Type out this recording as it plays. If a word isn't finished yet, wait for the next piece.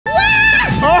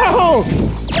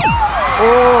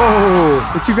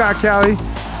Oh, what you got, Callie?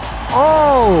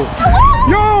 Oh,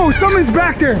 yo, someone's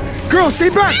back there. Girl, stay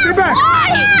back, stay back.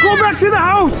 Go back to the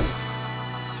house.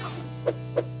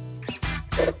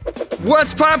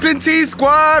 What's poppin',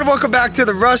 T-Squad? Welcome back to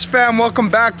the Rush Fam. Welcome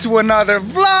back to another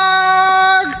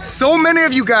vlog. So many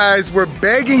of you guys were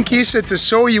begging Keisha to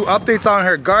show you updates on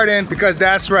her garden because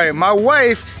that's right, my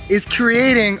wife is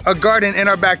creating a garden in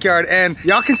our backyard, and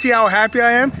y'all can see how happy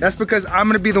I am. That's because I'm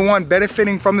gonna be the one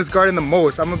benefiting from this garden the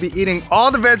most. I'm gonna be eating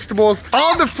all the vegetables,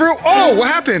 all the fruit. Oh, what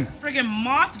happened? Friggin'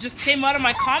 moth just came out of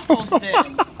my compost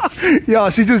bin. Yo,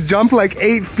 she just jumped like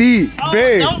 8 feet. Oh,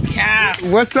 babe. Don't cap.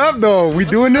 What's up though? We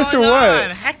doing this or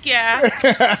what? Heck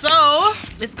yeah. So,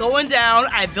 it's going down.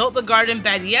 I built the garden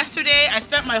bed yesterday. I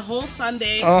spent my whole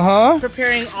Sunday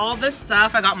preparing all this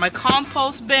stuff. I got my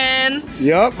compost bin,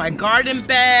 my garden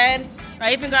bed.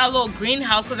 I even got a little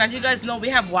greenhouse because, as you guys know, we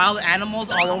have wild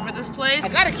animals all over this place. I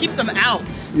gotta keep them out.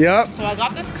 So I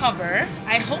got this cover.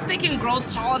 I hope they can grow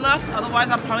tall enough. Otherwise,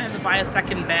 I'll probably have to buy a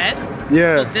second bed.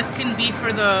 So this can be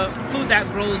for the food that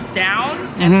grows down,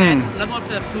 and then another one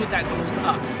for the food that grows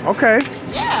up. Okay.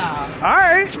 Yeah. All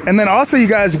right. And then also, you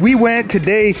guys, we went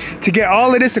today to get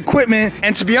all of this equipment.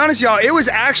 And to be honest, y'all, it was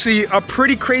actually a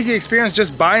pretty crazy experience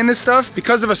just buying this stuff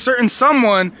because of a certain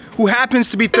someone who happens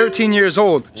to be 13 years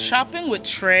old. Shopping with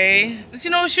Trey, you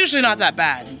know, it's usually not that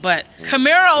bad, but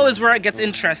Camaro is where it gets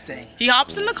interesting. He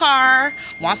hops in the car,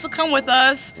 wants to come with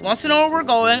us, wants to know where we're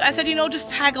going. I said, you know, just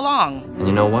tag along. And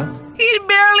you know what? He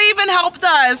barely even helped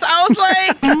us. I was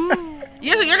like,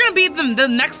 you're gonna be the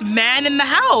next man in the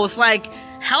house. Like,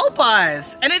 help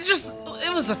us. And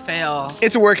it was a fail.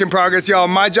 It's a work in progress, y'all.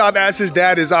 My job as his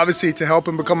dad is obviously to help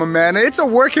him become a man. It's a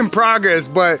work in progress,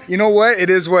 but you know what? It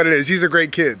is what it is. He's a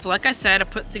great kid. So like I said, I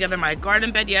put together my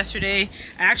garden bed yesterday.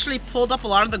 I actually pulled up a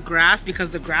lot of the grass because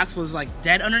the grass was like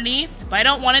dead underneath, but I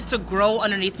don't want it to grow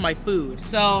underneath my food.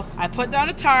 So I put down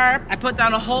a tarp, I put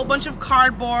down a whole bunch of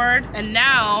cardboard, and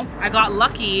now I got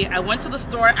lucky. I went to the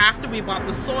store after we bought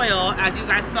the soil, as you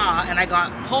guys saw, and I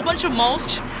got a whole bunch of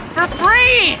mulch for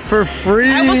free! For free!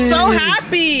 I was so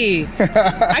happy!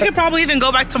 I could probably even go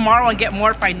back tomorrow and get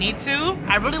more if I need to.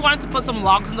 I really wanted to put some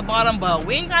logs in the bottom, but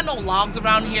we ain't got no logs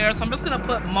around here, so I'm just gonna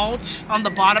put mulch on the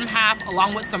bottom half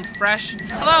along with some fresh...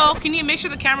 Hello, can you make sure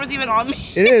the camera's even on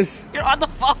me? It is. You're on the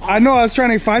phone. I know, I was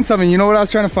trying to find something. You know what I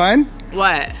was trying to find?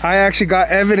 What? I actually got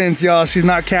evidence, y'all. She's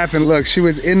not capping. Look, she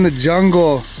was in the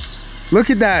jungle. Look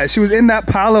at that. She was in that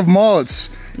pile of mulch.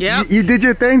 Yeah. You did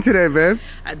your thing today, babe.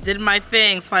 I did my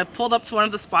thing. So I pulled up to one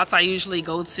of the spots I usually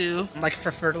go to, like for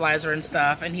fertilizer and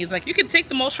stuff. And he's like, you can take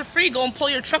the mulch for free. Go and pull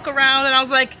your truck around. And I was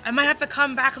like, I might have to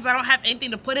come back because I don't have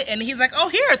anything to put it in. And he's like, oh,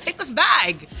 here, take this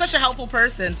bag. Such a helpful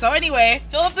person. So anyway,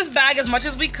 fill up this bag as much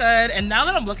as we could. And now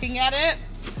that I'm looking at it,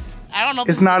 I don't know if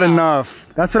it's not enough.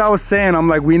 That's what I was saying. I'm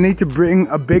like, we need to bring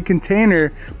a big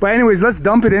container. But anyways, let's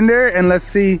dump it in there and let's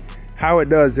see how it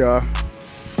does, y'all.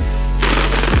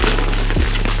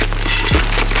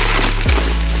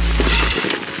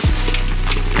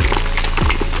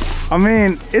 I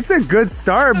mean, it's a good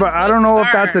start, but I don't know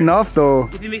if that's enough though.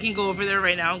 You think we can go over there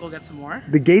right now and go get some more?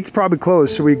 The gate's probably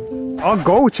closed. Should we? I'll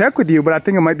go check with you, but I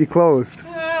think it might be closed.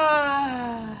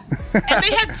 And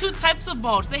they had two types of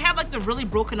mulch. They had like the really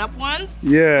broken up ones.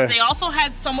 Yeah. They also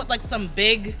had some with like some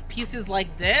big pieces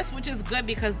like this, which is good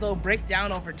because they'll break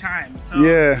down over time. So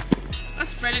yeah.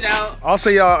 Let's spread it out.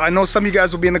 Also, y'all, I know some of you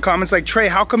guys will be in the comments like, Trey,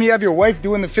 how come you have your wife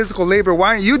doing the physical labor? Why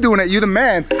aren't you doing it? You the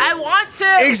man. I want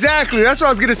to. Exactly. That's what I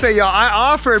was gonna say, y'all. I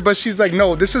offered, but she's like,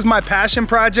 no, this is my passion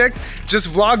project. Just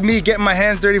vlog me getting my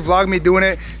hands dirty, vlog me doing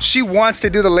it. She wants to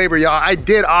do the labor, y'all. I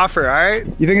did offer, all right?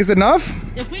 You think it's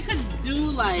enough? If we could do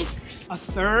like a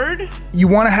third. You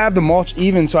want to have the mulch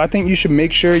even, so I think you should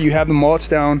make sure you have the mulch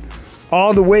down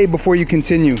all the way before you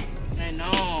continue. I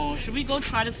know. Should we go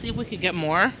try to see if we could get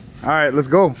more? All right, let's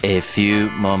go. A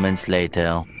few moments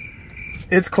later.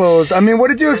 It's closed. I mean, what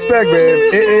did you expect,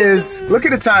 babe? It is, look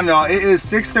at the time, y'all. It is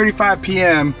 6:35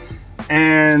 p.m.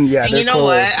 And yeah, and you know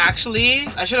what? Actually,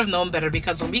 I should have known better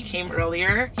because when we came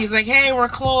earlier, he's like, "Hey, we're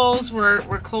closed. We're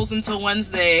closed until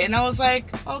Wednesday." And I was like,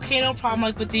 "Okay, no problem."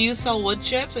 Like, but do you sell wood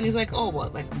chips? And he's like, "Oh,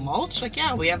 what? Like mulch? Like,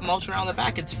 yeah, we have mulch around the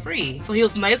back. It's free." So he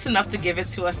was nice enough to give it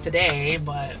to us today,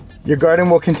 but your garden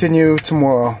will continue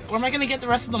tomorrow. Where am I gonna get the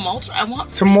rest of the mulch? I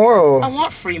want tomorrow. I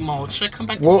want free mulch. Should I come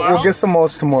back tomorrow? We'll get some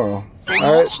mulch tomorrow.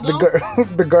 All right,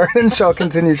 the garden shall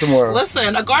continue tomorrow.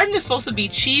 Listen, a garden is supposed to be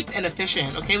cheap and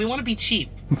efficient, okay? We want to be cheap.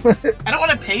 I don't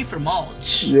want to pay for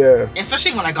mulch. Yeah.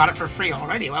 Especially when I got it for free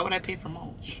already. Why would I pay for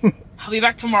mulch? I'll be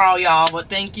back tomorrow, y'all, but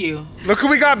thank you. Look who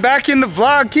we got back in the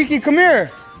vlog. Kiki, come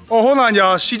here. Oh, hold on,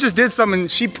 y'all. She just did something.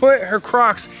 She put her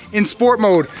Crocs in sport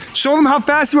mode. Show them how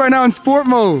fast you are now in sport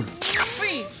mode.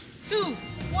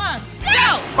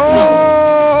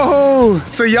 Oh!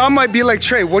 So y'all might be like,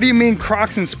 Trey, what do you mean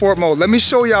Crocs in sport mode? Let me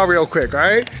show y'all real quick, all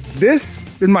right? This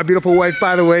is my beautiful wife,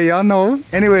 by the way, y'all know.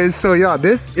 Anyways, so y'all,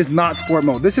 this is not sport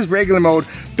mode. This is regular mode.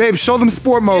 Babe, show them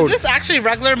sport mode. Is this actually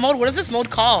regular mode? What is this mode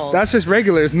called? That's just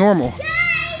regular, it's normal. Guys,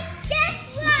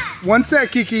 guess what? One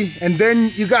sec, Kiki, and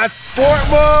then you got sport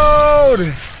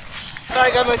mode.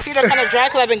 Sorry guys, my feet are kind of dry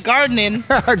because I've been gardening.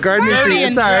 Gardening Dirty feet, and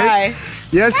it's all right. dry.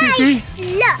 Yes, Kiki?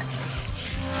 Look.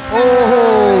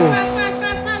 Oh,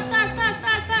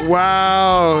 Fast.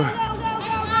 wow.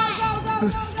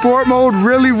 Sport mode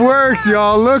really works,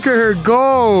 y'all. Look at her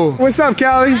go. What's up,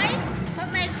 Callie? I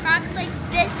put my Crocs like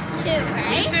this too,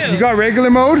 right? You got regular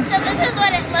mode? So this is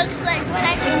what it looks like when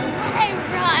I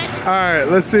run. All right,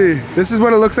 let's see. This is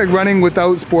what it looks like running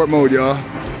without sport mode, y'all.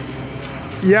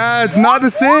 Yeah, it's not the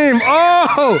same.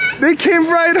 Oh, they came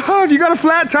right off. You got a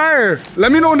flat tire.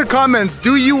 Let me know in the comments,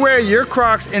 do you wear your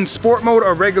Crocs in sport mode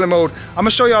or regular mode? I'm gonna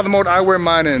show y'all the mode I wear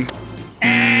mine in.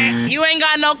 You ain't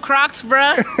got no Crocs,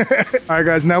 bruh. All right,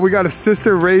 guys, now we got a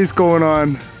sister race going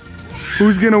on.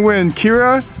 Who's gonna win?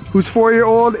 Kira, who's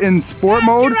 4-year-old in sport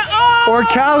mode, or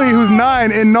Callie, who's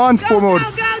 9 in non-sport mode?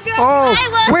 Oh,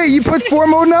 wait, you put sport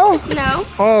mode now? No.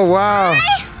 Oh, wow. Win.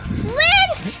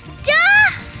 Duh.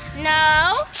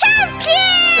 No.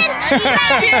 Champion.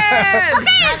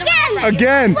 Okay,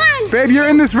 Again. One. Babe, you're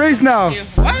in this race now.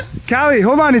 What? Callie,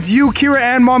 hold on. It's you, Kira,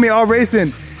 and Mommy all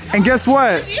racing. And guess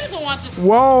what? You don't want this.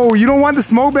 Whoa, you don't want the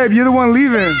smoke, babe. You're the one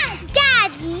leaving.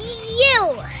 Dad,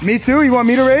 you. Me too? You want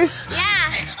me to race? Yeah.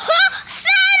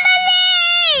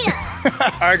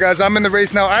 Family. All right, guys, I'm in the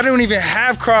race now. I don't even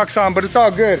have Crocs on, but it's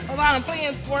all good. Hold on, I'm putting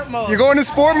in sport mode. You going in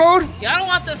sport mode? Y'all don't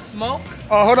want the smoke?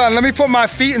 Oh, hold on. Let me put my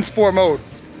feet in sport mode.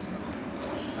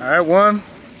 All right, one.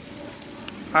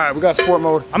 All right, we got sport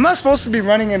mode. I'm not supposed to be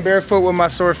running in barefoot with my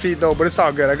sore feet though, but it's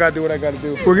all good. I gotta do what I gotta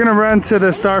do. We're gonna run to the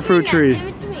starfruit tree.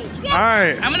 All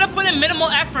right. I'm gonna put in minimal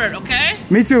effort, okay?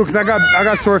 Me too, cause I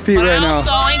got sore feet But right I now.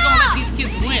 also ain't gonna let these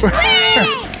kids win. 3, 2,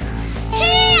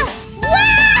 1.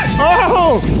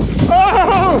 Oh!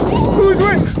 Oh! Who's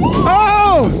winning?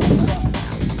 Oh!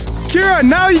 Kira,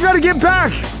 now you gotta get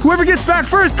back. Whoever gets back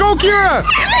first, go Kira!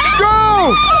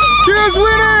 Go! Kira's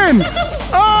winning!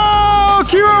 Oh,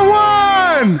 Kira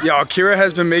won! Y'all, Kira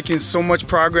has been making so much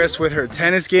progress with her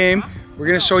tennis game. We're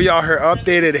gonna show y'all her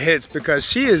updated hits because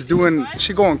she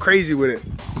going crazy with it.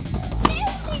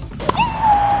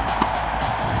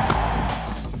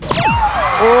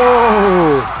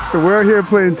 Oh, so we're here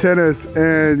playing tennis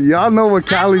and y'all know what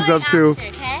Callie's up to.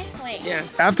 Okay, wait. Yeah.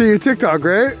 After your TikTok,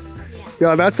 right?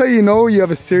 Yeah, that's how you know you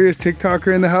have a serious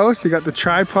TikToker in the house. You got the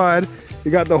tripod,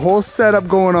 you got the whole setup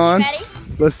going on. Ready?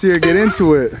 Let's see her get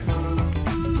into it.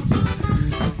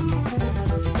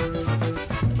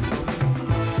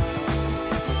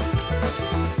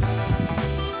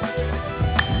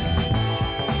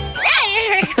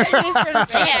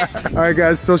 All right,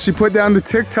 guys, so she put down the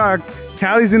TikTok.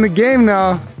 Callie's in the game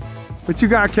now. What you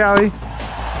got, Callie?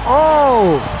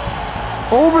 Oh,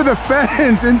 over the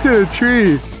fence into the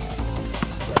tree.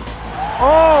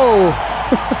 Oh,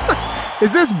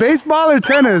 is this baseball or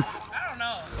tennis? I don't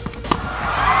know.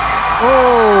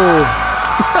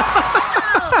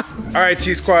 Oh. All right,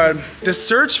 T-Squad. The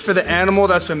search for the animal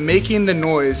that's been making the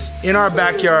noise in our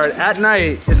backyard at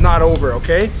night is not over,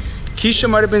 okay? Keisha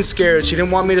might have been scared. She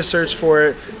didn't want me to search for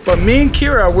it. But me and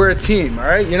Kira, we're a team, all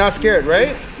right? You're not scared,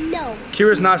 right? No.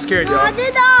 Kira's not scared, y'all. Not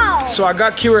at all. So I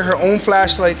got Kira her own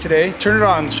flashlight today. Turn it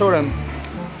on, show them.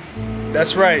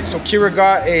 That's right, so Kira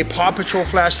got a Paw Patrol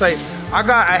flashlight. I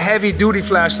got a heavy duty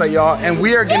flashlight, y'all, and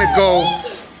we are gonna go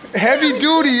heavy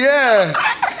duty, yeah,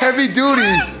 heavy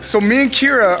duty. So me and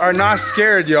Kira are not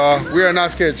scared, y'all. We are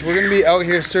not scared, so we're gonna be out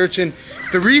here searching.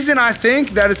 The reason I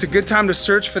think that it's a good time to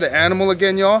search for the animal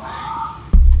again, y'all.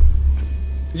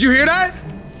 Did you hear that?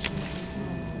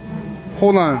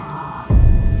 Hold on.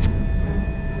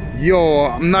 Yo,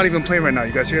 I'm not even playing right now.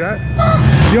 You guys hear that?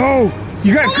 Yo,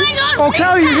 you got. Oh my God, Oh, what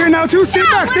Callie, is you're that? here now too. Stay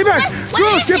Yeah, back, stay what- back. what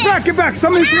Girls, is get it? back, get back.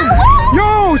 Something's here.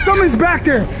 Yo, something's back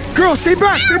there. Girls, stay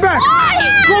back, stay back.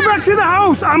 Why? Go back to the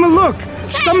house. I'ma look.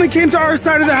 Something came to our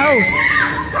side of the house.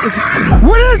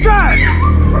 What is that?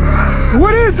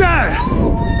 What is that?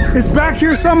 It's back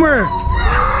here somewhere.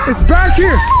 It's back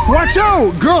here. Watch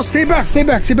out. Girls, stay back, stay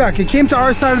back, stay back. It came to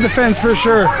our side of the fence for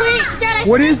sure. Wait, Dad, I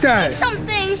What think is I that? see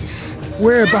something.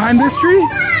 Where? Behind this tree?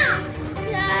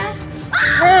 Yeah.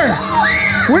 Where?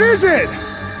 What is it?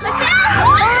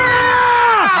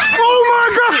 Ah! Oh my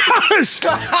gosh!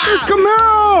 It's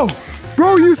Camaro!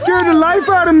 Bro, you scared the life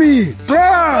out of me. Bro.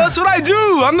 That's what I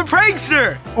do. I'm the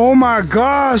prankster. Oh my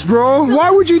gosh, bro. Why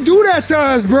would you do that to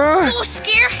us, bro? So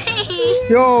scary.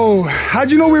 Yo,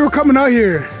 how'd you know we were coming out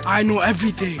here? I know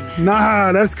everything.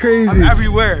 Nah, that's crazy. I'm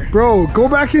everywhere. Bro, go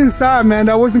back inside, man.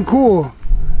 That wasn't cool.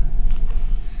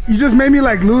 You just made me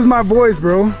like lose my voice,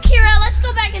 bro. Kira, let's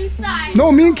go back inside.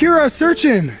 No, me and Kira are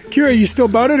searching. Kira, you still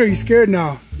about it or are you scared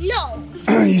now? No.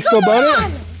 You still about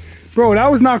it? Bro, that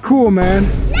was not cool, man.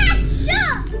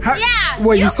 Yeah.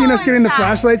 What, you seen us getting the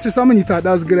flashlights or something? You thought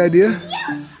that was a good idea?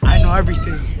 Yes. I know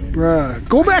everything. Bruh,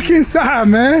 go back inside,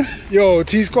 man. Yo,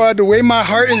 T-Squad, the way my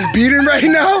heart is beating right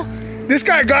now, this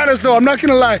guy got us though, I'm not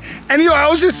gonna lie. And yo, I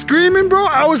was just screaming, bro.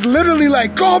 I was literally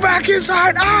like, go back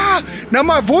inside, ah! Now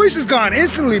my voice is gone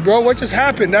instantly, bro. What just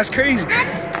happened? That's crazy.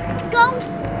 Let's go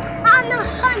on the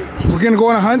hunt. We're gonna go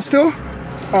on a hunt still?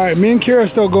 All right, me and Kira are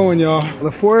still going, y'all.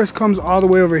 The forest comes all the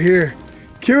way over here.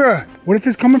 Kira, what if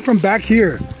it's coming from back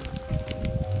here?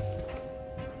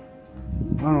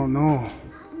 I don't know.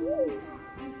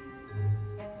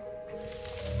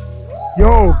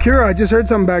 Yo, Kira, I just heard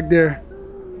something back there.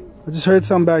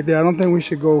 I don't think we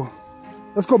should go.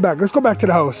 Let's go back. Let's go back to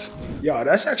the house. Yo,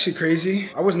 that's actually crazy.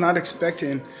 I was not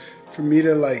expecting for me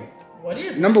to like, What are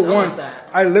your number thoughts on one, that?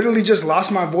 I literally just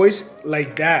lost my voice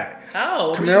like that. How?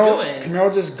 What are you doing?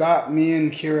 Camille just got me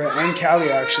and Kira and Callie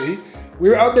actually. We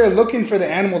were out there looking for the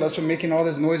animal that's been making all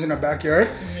this noise in our backyard.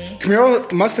 Camille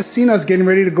must have seen us getting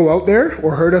ready to go out there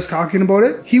or heard us talking about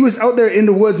it. He was out there in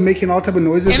the woods making all type of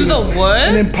noises. In the woods?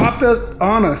 And then popped up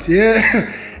on us,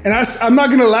 yeah. And I'm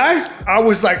not gonna lie, I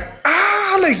was like,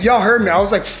 ah, like y'all heard me. I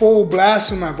was like full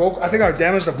blast with my vocal. I think I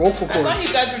damaged the vocal cord. I thought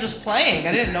you guys were just playing.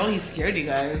 I didn't know he scared you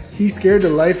guys. He scared the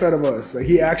life out of us. Like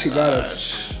he actually got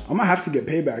us. I'm gonna have to get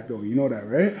payback though. You know that,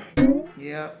 right?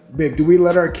 Yeah. Babe, do we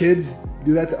let our kids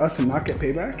do that to us and not get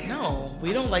payback? No,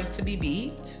 we don't like to be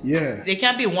beat. Yeah. They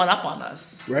can't be one up on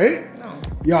us. Right? No.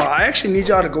 Y'all, I actually need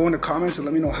y'all to go in the comments and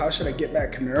let me know how should I get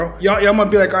back Camaro. Y'all might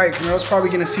be like, all right, Camaro's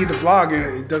probably gonna see the vlog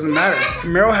and it doesn't matter.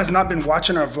 Camaro has not been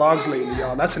watching our vlogs lately,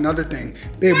 y'all. That's another thing.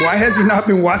 Babe, why has he not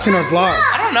been watching our vlogs?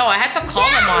 I don't know. I had to call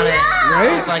him on it. Right?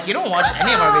 I was like, you don't watch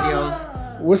any of our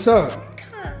videos. What's up?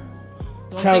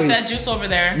 Don't Callie, take that juice over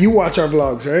there. You watch our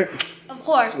vlogs, right? Of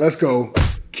course. Let's go.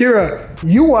 Kira,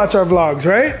 you watch our vlogs,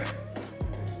 right?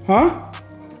 Huh?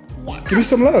 Yeah. Give me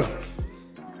some love.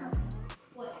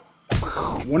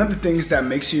 One of the things that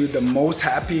makes you the most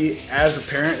happy as a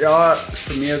parent, y'all,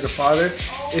 for me as a father,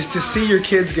 is to see your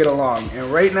kids get along.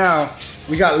 And right now,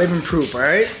 we got living proof, all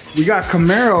right? We got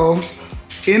Camaro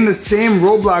in the same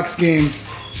Roblox game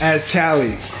as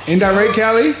Callie. Ain't that right,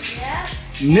 Callie? Yeah.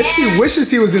 Nipsey wishes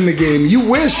he was in the game. You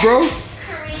wish, bro.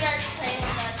 Karina's playing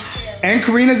with us too. And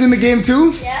Karina's in the game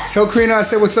too? Yeah. Tell Karina I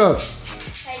said what's up.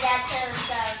 My dad said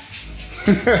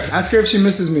what's up. Ask her if she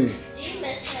misses me. Do you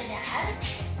miss my dad?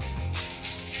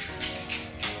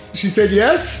 She said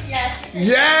yes? Yes. She said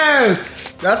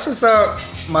Yes! That's what's up.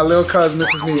 My little cuz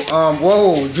misses me.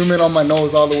 Whoa, zoom in on my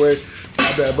nose all the way.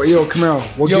 My bad. But yo, Camaro,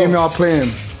 what game y'all playing?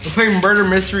 We're playing Murder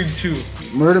Mystery 2.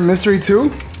 Murder Mystery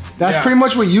 2? That's Yeah. pretty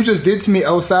much what you just did to me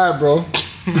outside, bro.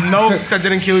 No, 'cause I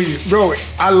didn't kill you. Bro,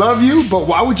 I love you, but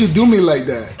why would you do me like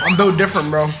that? I'm built different,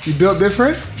 bro. You built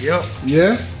different? Yep.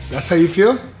 Yeah? That's how you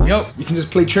feel? Yep. You can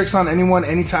just play tricks on anyone,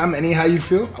 anytime, anyhow you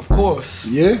feel? Of course.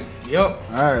 Yeah? Yep.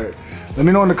 Alright. Let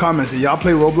me know in the comments. Do y'all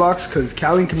play Roblox? Because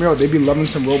Callie and Camaro, they be loving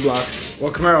some Roblox.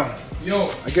 Well, Camaro,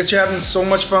 Yo. I guess you're having so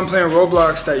much fun playing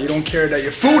Roblox that you don't care that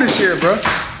your food is here, bro.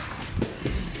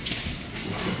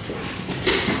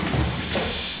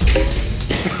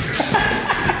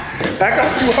 That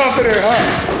got too hot for there,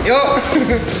 huh? Yo.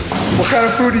 What kind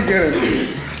of food you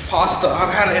getting? Pasta.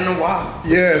 I've had it in a while.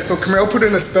 Yeah, so Camaro put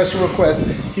in a special request.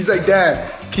 He's like,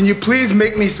 Dad, can you please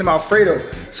make me some Alfredo?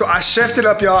 So I chefed it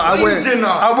up, y'all. I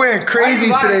went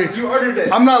crazy Why you lying? today. You ordered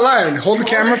it. I'm not lying. Hold the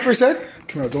camera for a sec.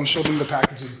 Camaro, don't show them the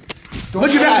packaging. Look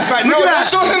at that. No, Look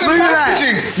at don't show them the Look at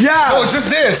packaging. that. Yeah. No, just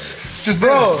this. Just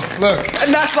Bro. this. Look.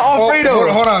 And that's the Oh, Alfredo.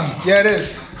 hold on. Yeah, it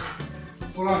is.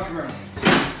 Hold on, Camaro.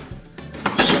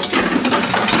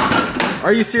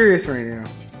 Are you serious right now?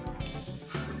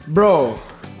 Bro.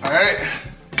 All right.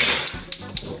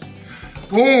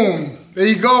 Boom. There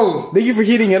you go. Thank you for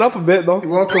heating it up a bit, though.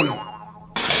 You're welcome.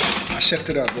 I chefed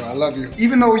it up, bro. I love you.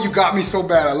 Even though you got me so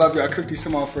bad, I love you. I cooked you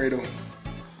some Alfredo.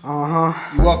 Uh-huh.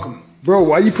 You're welcome. Bro,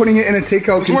 why are you putting it in a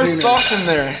takeout There's more container? sauce in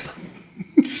there.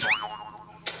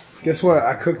 Guess what?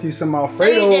 I cooked you some No,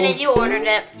 Alfredo. you didn't. You ordered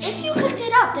it. If you cooked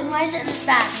it up, then why is it in this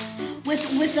bag?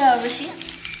 With a receipt?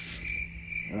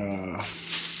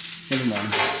 Never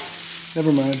mind.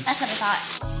 Never mind. That's what I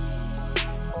thought.